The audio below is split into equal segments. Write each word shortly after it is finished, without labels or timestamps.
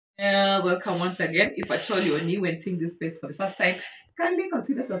Welcome once again. If at all you're new and seeing this space for the first time, kindly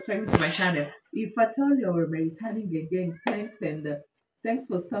consider subscribing to my channel. If at all you're returning again, thanks and thanks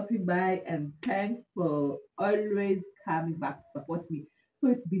for stopping by and thanks for always coming back to support me. So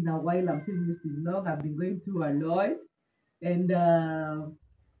it's been a while. I'm telling you, it's been long. I've been going through a lot, and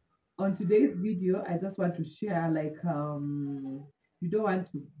on today's video, I just want to share you don't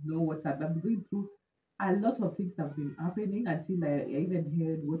want to know what I've been going through. A lot of things have been happening until I even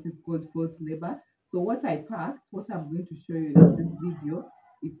heard what is called forced labor. So what I packed, what I'm going to show you in this video,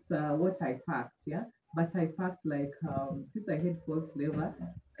 it's what I packed, yeah. But I packed since I had forced labor,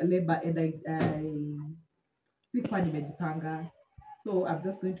 and I sikuwa nimejipanga. So I'm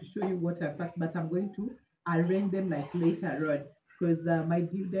just going to show you what I packed, but I'm going to arrange them like later on because my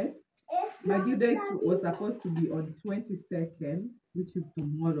due date was supposed to be on 22nd, which is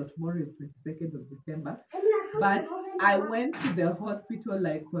tomorrow. Tomorrow is 22nd of December. But I went to the hospital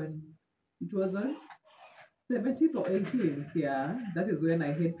it was on 17th or 18th. Yeah, that is when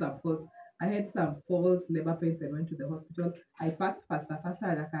I had some false labor pains and went to the hospital. I packed faster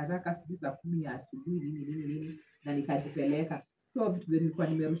haraka sijui saa 10 ya asubuhi nini na nikajipeleka. So vitu vile nilikuwa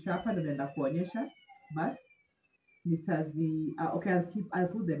nimerusha hapa ndo naenda kuonyesha, but I'll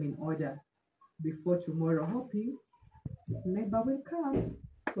put them in order before tomorrow, hoping labor will come.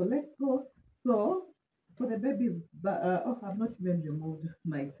 So let's go. So for the baby's I've not even removed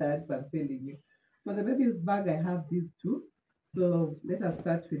my tags, I'm telling you. For the baby's bag, I have these two. So let us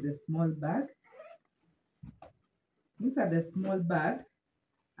start with the small bag. Inside the small bag,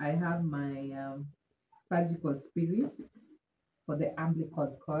 I have my surgical spirit for the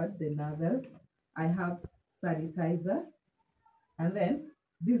umbilical cord, the navel. I have sanitizer, and then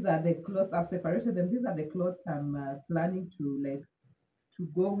these are the clothes I've separated them. These are the clothes I'm planning to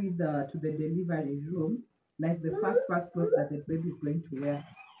go with to the delivery room, like the first clothes that the baby is going to wear.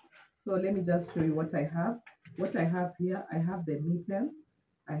 So let me just show you what I have. What I have here, I have the mittens,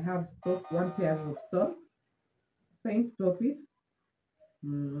 I have socks, one pair of socks. Saying stop it.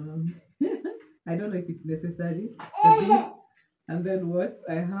 I don't know if it's necessary. And then what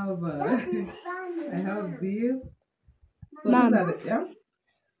I have, I have these. So Mom, these are yeah.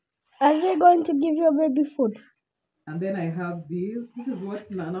 Are they going to give your baby food? And then I have these. This is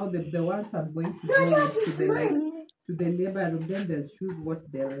what now the ones I'm going to go with to the labor room. Then they'll choose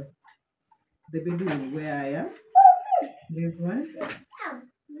what the baby will wear. Yeah, these ones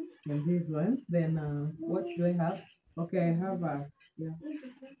and these ones. Then what do I have? Okay, I have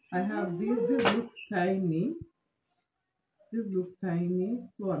I have these. This looks tiny. This looks tiny,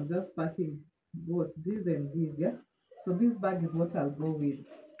 so I'm just packing both these and these. Yeah. So this bag is what I'll go with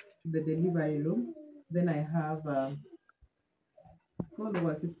to the delivery room. Then I have it's called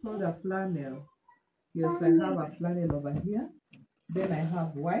what? It's called a flannel. Yes, I have a flannel over here. Then I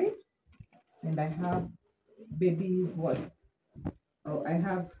have wipes, and I have baby's what? Oh, I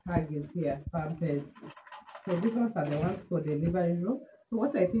have Huggies here, Pampers. So these ones are the ones for delivery room. So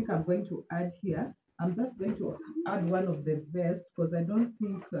what I think I'm going to add here, I'm just going to add one of the vests because I don't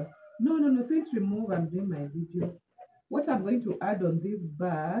think no, say to remove. I'm doing my video. What I'm going to add on this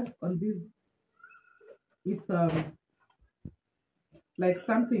bag, it's like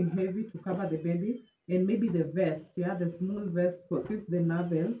something heavy to cover the baby, and maybe the vest, yeah, the small vest, because since the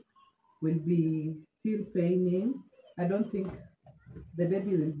navel will be still paining, I don't think the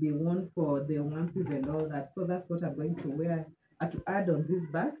baby will be worn for the onesies and all that. So that's what I'm going to wear to add on this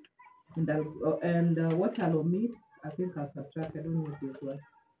bag, and what I'll omit, I think I'll subtract. I don't need this one.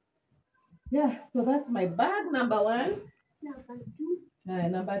 Yeah, so that's my bag number one.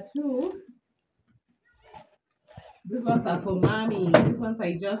 Number two, these ones are for mommy. These ones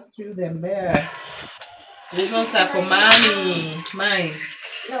I just threw them there. These ones are for mommy. Mine.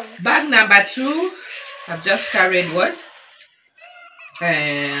 No. Bag number two, I've just carried what?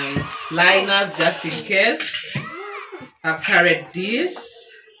 Liners just in case. I've carried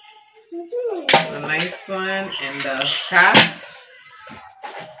this, a nice one, and a scarf.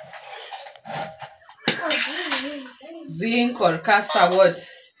 Zinc or castor what?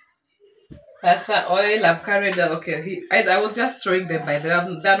 Castor oil. I've carried. Okay, I was just throwing them by the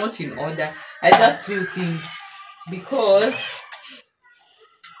way. They're not in order. I just threw things because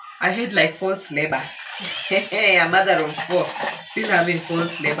I had like false labor. A mother of 4, still having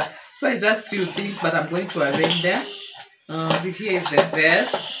false labor. So I just threw things, but I'm going to arrange them. Here is the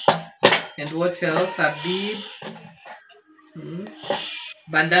vest, and what else? A bib,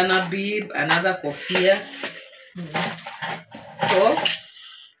 bandana bib, another kofia, socks,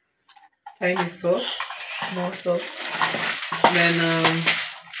 tiny socks, more socks, then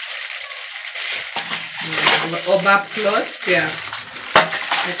obab clothes, yeah.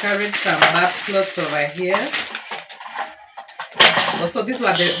 I carried some bath clothes over here. Also, these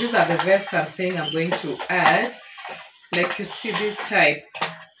are the vests I'm saying I'm going to add. Like you see this type,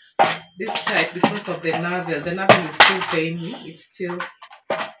 because of the navel. The navel is still paining me. It's still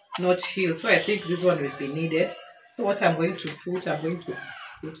not healed. So I think this one will be needed. So what I'm going to put,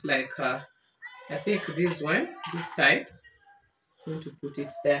 like I think this one, this type. I'm going to put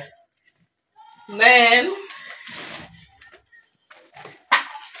it there. Then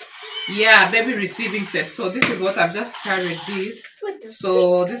yeah, baby receiving set. So this is what I've just carried this.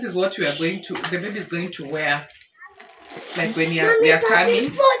 So this is what the baby is going to wear. Like when we are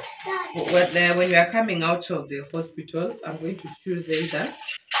coming, when we are coming out of the hospital, I'm going to choose either.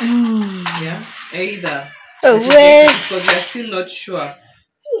 Either. Because we are still not sure.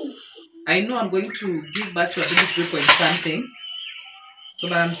 I know I'm going to give birth to a baby 3 point something. So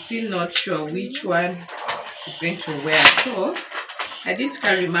but I'm still not sure which one is going to wear. So I didn't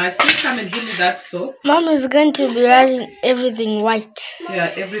carry much. So come and give me that soap. Mom is going to be wearing everything white.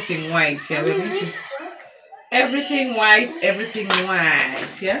 Yeah, everything white. Yeah, we're going to everything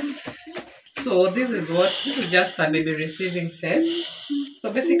white. Yeah. So this is just a baby receiving set.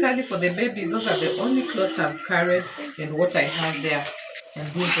 So basically for the baby, those are the only clothes I've carried and what I have there.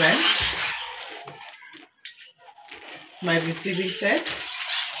 And these ones, my receiving set.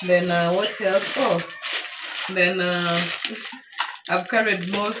 Then what else? Oh, then I've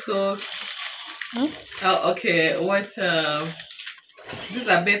carried more socks. Oh, okay. What? These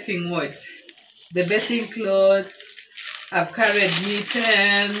are bathing what? The bathing clothes. I've carried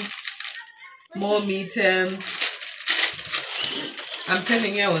mittens, more mittens. I'm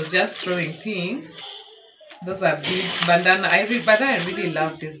telling you, I was just throwing things. Those are beads, bandana. I really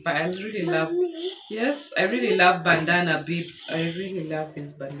love this. But I really love. Yes, I really love bandana bibs. I really love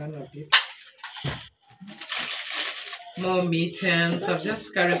this bandana bibs. More mittens. I've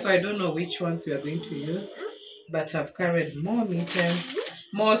just carried, so I don't know which ones we are going to use, but I've carried more mittens,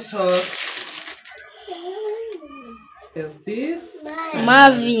 more socks. There's this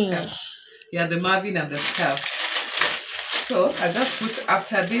Marvin. Yeah, the Marvin and the scarf. So I just put,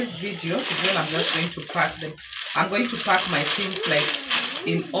 after this video, then I'm just going to pack them. I'm going to pack my things like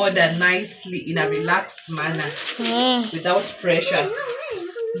in order, nicely, in a relaxed manner, without pressure.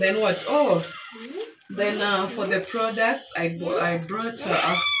 Then what? Oh, then for the products, I bought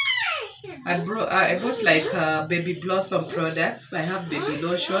like baby blossom products. I have baby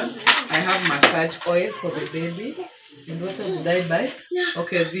lotion. I have massage oil for the baby. And what else did I buy?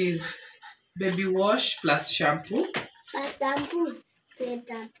 Okay, these baby wash plus shampoo. I've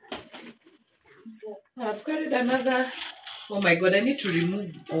carried another. Oh my god, I need to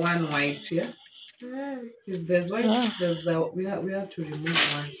remove one wipe here. If there's one, we have to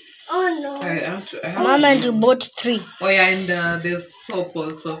remove one. Oh no. I have Mom, and you bought 3. Oh yeah, and there's soap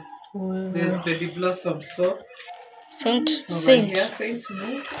also. There's baby blossom soap. Saint. Here, Saint.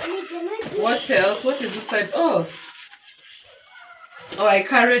 No. What else? What is this side? Oh, I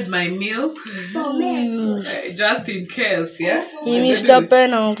carried my milk. Just in case, yeah. He missed the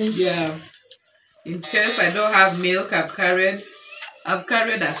penalties. Yeah. In case I don't have milk, I've carried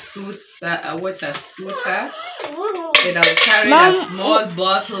a soother, water soother. And I've carried a small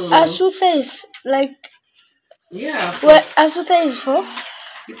bottle. A soother is like. Yeah. What a soother is for?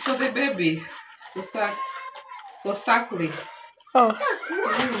 It's for the baby. For suckling. Oh.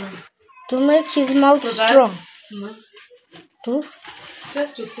 To make his mouth strong.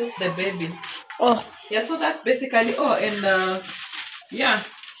 Just to soothe the baby. Oh. Yeah, so that's basically and yeah,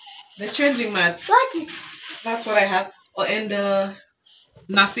 the changing mat. That's what I have. Oh, and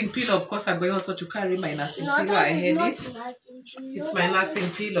nursing pillow. Of course, I'm going also to carry my nursing pillow. I had it. It's my nursing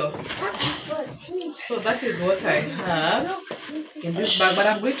pillow. So that is what I have in this bag. But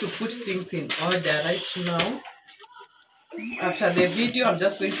I'm going to put things in order right now. After the video, I'm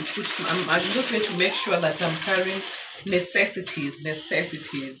just going to I'm just going to make sure that I'm carrying necessities.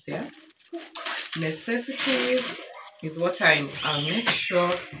 Yeah. Necessities is what I'll make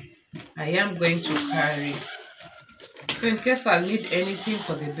sure I am going to carry. So in case I'll need anything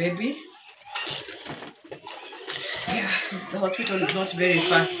for the baby, yeah, the hospital is not very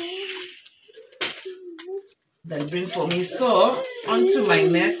far. They'll bring for me. So on to my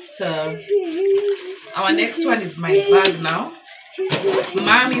next, our next one is my bag now.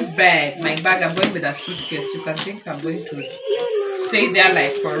 Mommy's bag, my bag. I'm going with a suitcase. You can think I'm going to stay there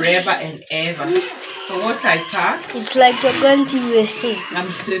like forever and ever. So what I packed, it's like you're going to USA. I'm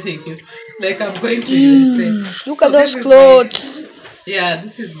telling you, it's like I'm going to USA. Look at those clothes.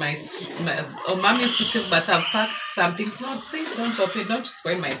 This is my mommy's suitcase, but I've packed some things. No, things don't open, don't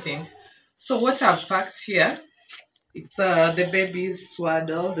spoil my things. So what I've packed here, It's the baby's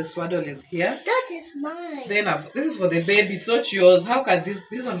swaddle. The swaddle is here. That is mine. Then this is for the baby. It's not yours. How can this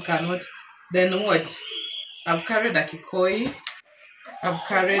one cannot? Then what? I've carried a kikoi. I've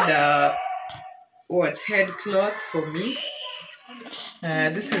carried a head cloth for me.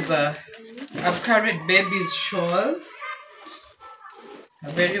 This is I've carried baby's shawl.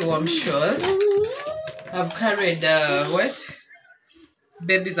 A very warm shawl. I've carried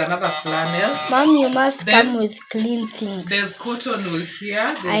baby's another flannel. Mom, you must come with clean things. There's cotton wool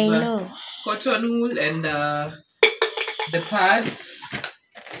here. I know. Cotton wool and the pads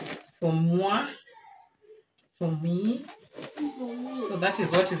for moi, for me. So that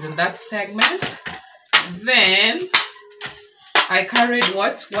is what is in that segment. Then I carried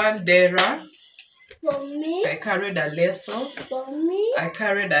one dera. For me. I carried a lasso. For me. I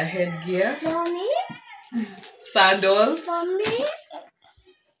carried a headgear. For me. Sandals. For me.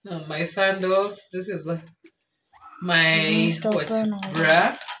 My sandals. This is my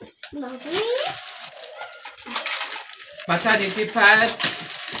bra. Maternity pads.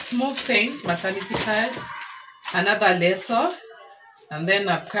 Small things. Maternity pads. Another lasso. And then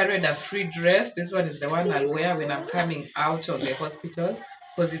I've carried a free dress. This one is the one I'll wear when I'm coming out of the hospital.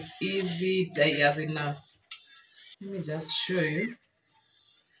 Because it's easy, as in let me just show you.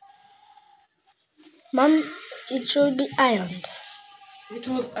 Mom, it should be ironed. It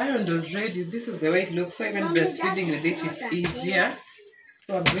was ironed already. This is the way it looks. So even breastfeeding with it, it's easier.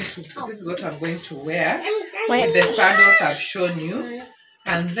 So I'm going to. This is what I'm going to wear. With the sandals I've shown you,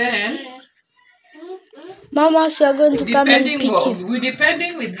 and then. Mama, so you're going to come and pick you.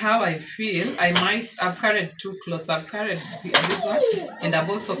 Depending with how I feel, I've carried two clothes. I've carried this one, and I've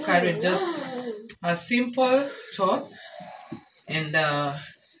also carried just a simple top and a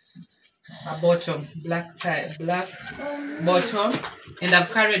bottom, black bottom, and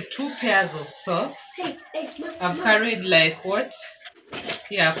I've carried 2 pairs of socks. I've carried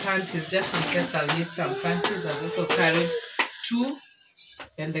panties, just in case I'll need some panties. I've also carried 2.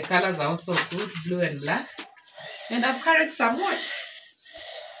 And the colors are also good, blue and black. And I've carried some what?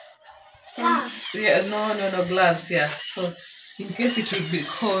 No gloves, yeah. So in case it will be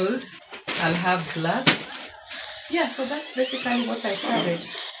cold, I'll have gloves. Yeah, so that's basically what I carried.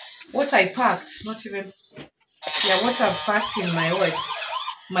 What I packed, not even, what I've packed in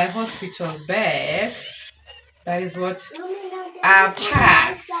my hospital bag. That is what I've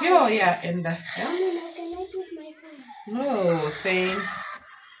packed. Oh, yeah, and no, Saint.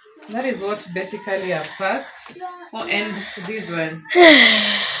 That is what basically I've packed. Oh, and this one.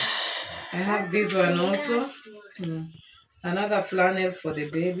 I have this one also. Another flannel for the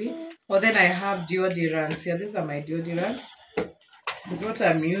baby. Oh, then I have deodorants. Yeah, these are my deodorants. This is what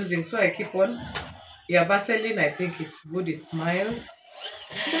I'm using. So I keep on. Yeah, Vaseline, I think it's good. It's mild.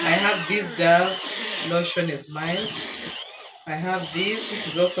 I have this Dove lotion is mild. I have this. This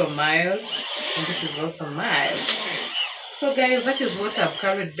is also mild. And this is also mild. So guys, that is what I've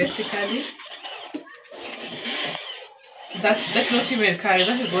carried basically. That's not even carried,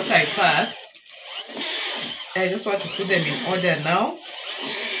 that is what I packed. I just want to put them in order now.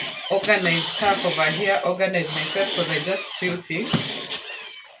 Organize stuff over here, organize myself because I just threw things.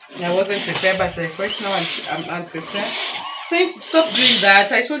 I wasn't prepared, but right now I'm prepared. Saint, stop doing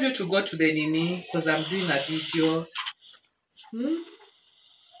that. I told you to go to the Nini because I'm doing a video.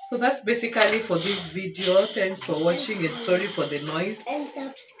 So that's basically for this video. Thanks for watching and sorry for the noise. And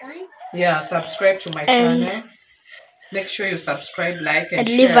subscribe. Yeah, subscribe to my channel. Make sure you subscribe, like, and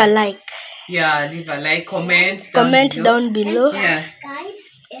share. Leave a like. Yeah, leave a like, comment down below. Yeah.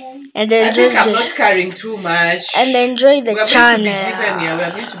 And enjoy. I think I'm not carrying too much. And enjoy the channel. We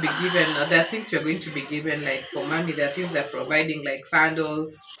are going to be given. There are things we are going to be given, like for mommy. There are things they're providing, like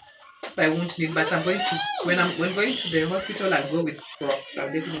sandals. So I won't need, but I'm going to when going to the hospital, I'll go with Crocs.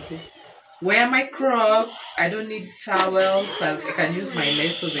 I'll definitely wear my Crocs. I don't need towels. I can use my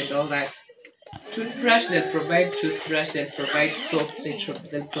lassos and all that. Toothbrush, they'll provide toothbrush. They'll provide soap.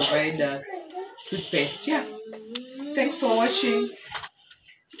 They'll provide toothpaste. Yeah. Thanks for watching.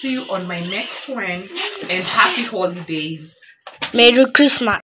 See you on my next one, and happy holidays. Merry Christmas.